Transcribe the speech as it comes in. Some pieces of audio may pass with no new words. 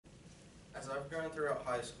I've grown throughout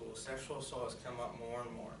high school, sexual assault has come up more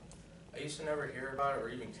and more. I used to never hear about it or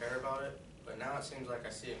even care about it, but now it seems like I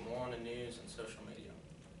see it more on the news and social media.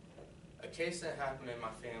 A case that happened in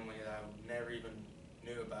my family that I never even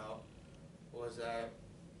knew about was that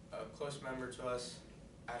a close member to us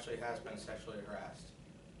actually has been sexually harassed.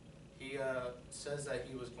 He says that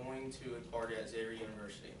he was going to a party at Xavier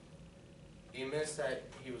University. He admits that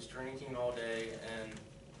he was drinking all day and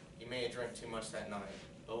he may have drank too much that night,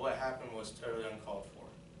 but what happened was totally uncalled for.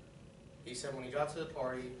 He said when he got to the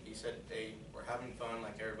party, he said they were having fun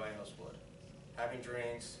like everybody else would. Having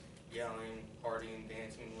drinks, yelling, partying,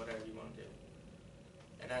 dancing, whatever you want to do.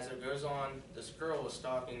 And as it goes on, this girl was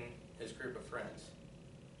stalking his group of friends.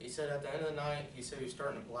 He said at the end of the night, he said he was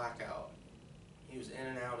starting to black out. He was in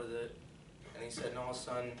and out of it, and he said, and all of a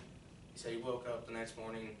sudden, he said he woke up the next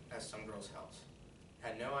morning at some girl's house.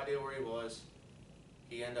 Had no idea where he was.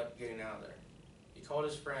 He ended up getting out of there. He called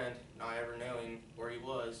his friend, not ever knowing where he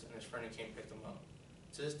was, and his friend came and picked him up.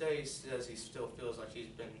 To this day, he says he still feels like he's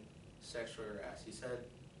been sexually harassed. He said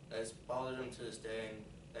that it's bothered him to this day and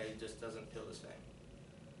that he just doesn't feel the same.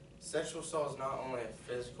 Sexual assault is not only a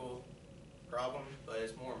physical problem, but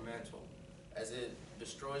it's more mental, as it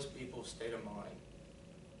destroys people's state of mind.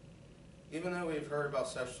 Even though we've heard about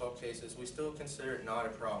sexual assault cases, we still consider it not a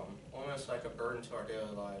problem, almost like a burden to our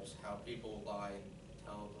daily lives, how people lie and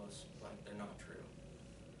tell us like they're not true.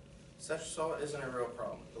 Sexual assault isn't a real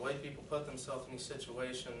problem. The way people put themselves in these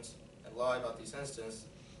situations and lie about these incidents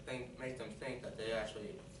make them think that they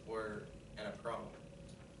actually were in a problem.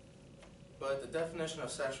 But the definition of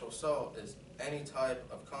sexual assault is any type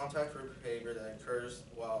of contact or behavior that occurs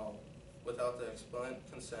without the explicit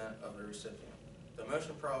consent of the recipient. The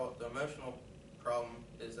emotional problem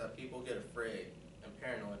is that people get afraid and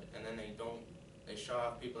paranoid, and then they shut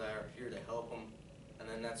off people that are here to help them, and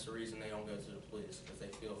then that's the reason they don't go to the police, because they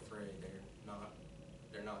feel afraid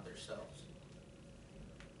they're not themselves.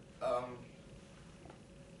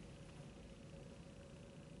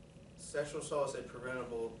 Sexual assault is a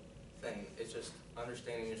preventable thing. It's just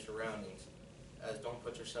understanding your surroundings, as don't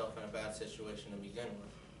put yourself in a bad situation to begin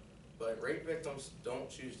with. But rape victims don't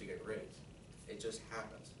choose to get raped. It just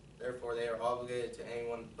happens. Therefore, they are obligated to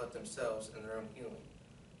anyone but themselves and their own healing.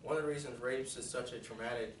 One of the reasons rape is such a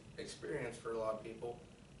traumatic experience for a lot of people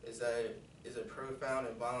is that it is a profound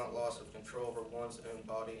and violent loss of control over one's own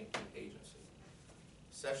body and agency.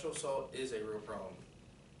 Sexual assault is a real problem.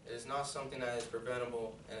 It is not something that is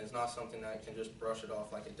preventable, and it's not something that can just brush it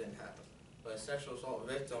off like it didn't happen. But a sexual assault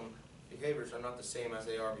victim behaviors are not the same as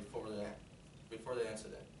they are before the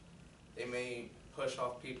incident. They may push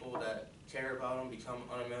off people that care about them, become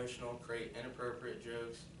unemotional, create inappropriate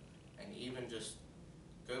jokes, and even just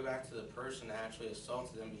go back to the person that actually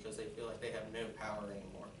assaulted them because they feel like they have no power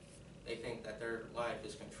anymore. They think that their life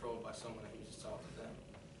is controlled by someone who's assaulted them.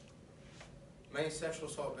 Many sexual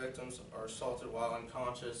assault victims are assaulted while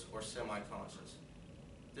unconscious or semi-conscious.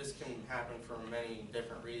 This can happen for many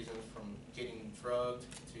different reasons, from getting drugged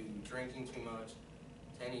to drinking too much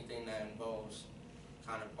to anything that involves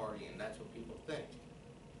kind of partying. That's what people think.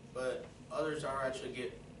 But others are actually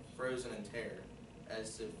get frozen in terror,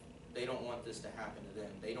 as if they don't want this to happen to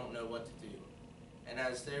them. They don't know what to do. And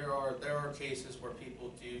as there are cases where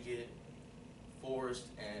people do get forced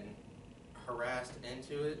and harassed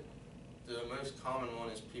into it, the most common one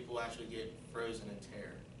is people actually get frozen in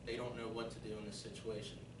terror. They don't know what to do in this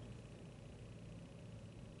situation.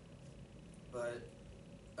 But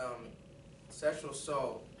sexual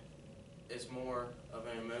assault is more of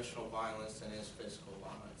an emotional violence than it is physical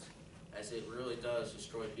violence, as it really does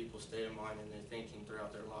destroy people's state of mind and their thinking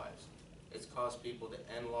throughout their lives. It's caused people to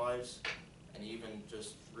end lives and even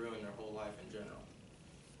just ruin their whole life in general.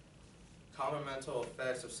 Common mental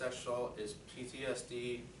effects of sexual assault is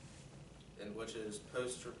PTSD, which is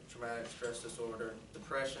post-traumatic stress disorder,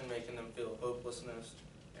 depression, making them feel hopelessness,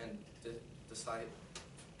 and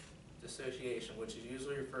dissociation, which is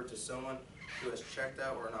usually referred to someone who has checked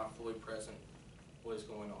out or not fully present what is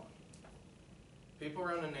going on. People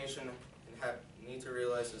around the nation need to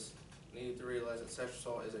realize that sexual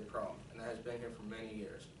assault is a problem, and that has been here for many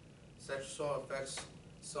years. Sexual assault affects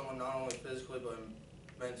someone not only physically but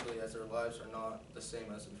mentally, as their lives are not the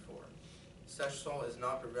same as before. Sexual assault is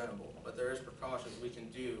not preventable, but there is precautions we can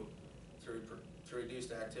do to reduce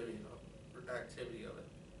the activity of it.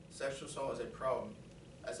 Sexual assault is a problem,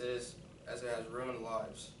 as it has ruined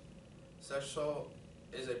lives. Sexual assault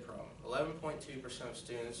is a problem. 11.2% of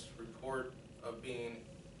students report of being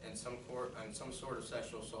in some sort of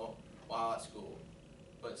sexual assault while at school,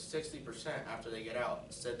 but 60% after they get out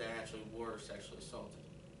said they actually were sexually assaulted.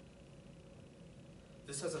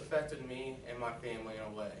 This has affected me and my family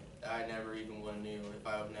in a way that I never even would have knew if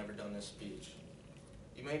I had never done this speech.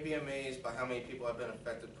 You may be amazed by how many people have been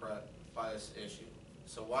affected by this issue.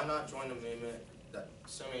 So why not join the movement that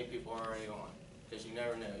so many people are already on? Because you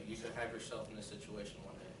never know. You could have yourself in this situation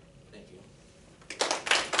one day. Thank you.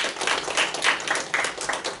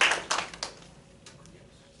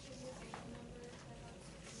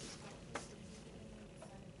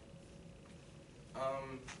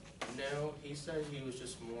 No, he said he was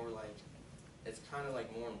just more like, it's kind of like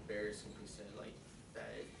more embarrassing, he said, like, that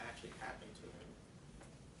it actually happened to him.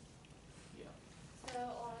 Yeah. So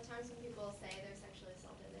a lot of times when people say they're sexually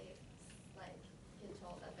assaulted, they like get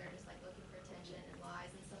told that they're just like looking for attention and lies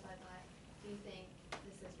and stuff like that. Do you think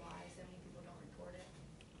this is why so many people don't report it?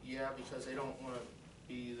 Yeah, because they don't want to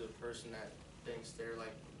be the person that thinks they're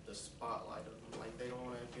like the spotlight of them. Like they don't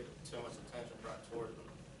want to get too much attention brought toward them.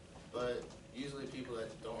 But usually people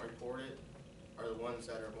that don't report it are the ones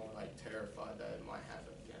that are more like terrified that it might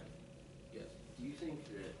happen again. Yes. Do you think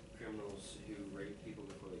that criminals who rape people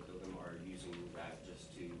before they kill them are using that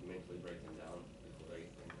just to mentally break them down before they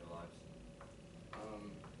end their lives?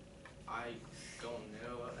 I don't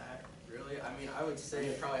know that really. I mean, I would say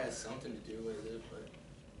it probably has something to do with it, but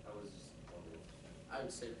I was just wondering. I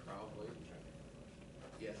would say probably.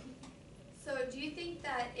 Yeah. So do you think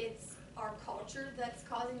that it's our culture that's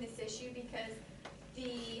causing this issue? Because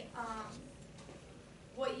the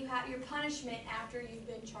what you have, your punishment after you've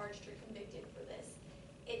been charged or convicted for this,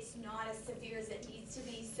 it's not as severe as it needs to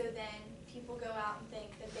be, so then people go out and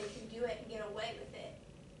think that they can do it and get away with it.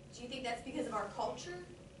 Do you think that's because of our culture,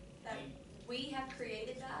 that we have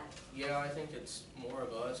created that? Yeah, I think it's more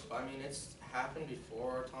of us. I mean, it's happened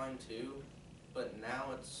before our time too, but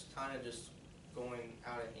now it's kind of just going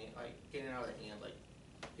out of hand, like getting out of hand. Like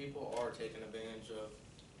people are taking advantage of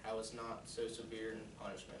how it's not so severe in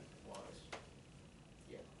punishment was.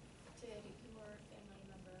 Yeah. Did your family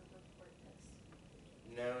member report this?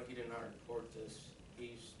 No, he did not report this.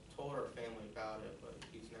 He's told our family about it, but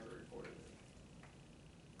he's never reported it.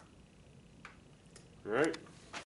 All right.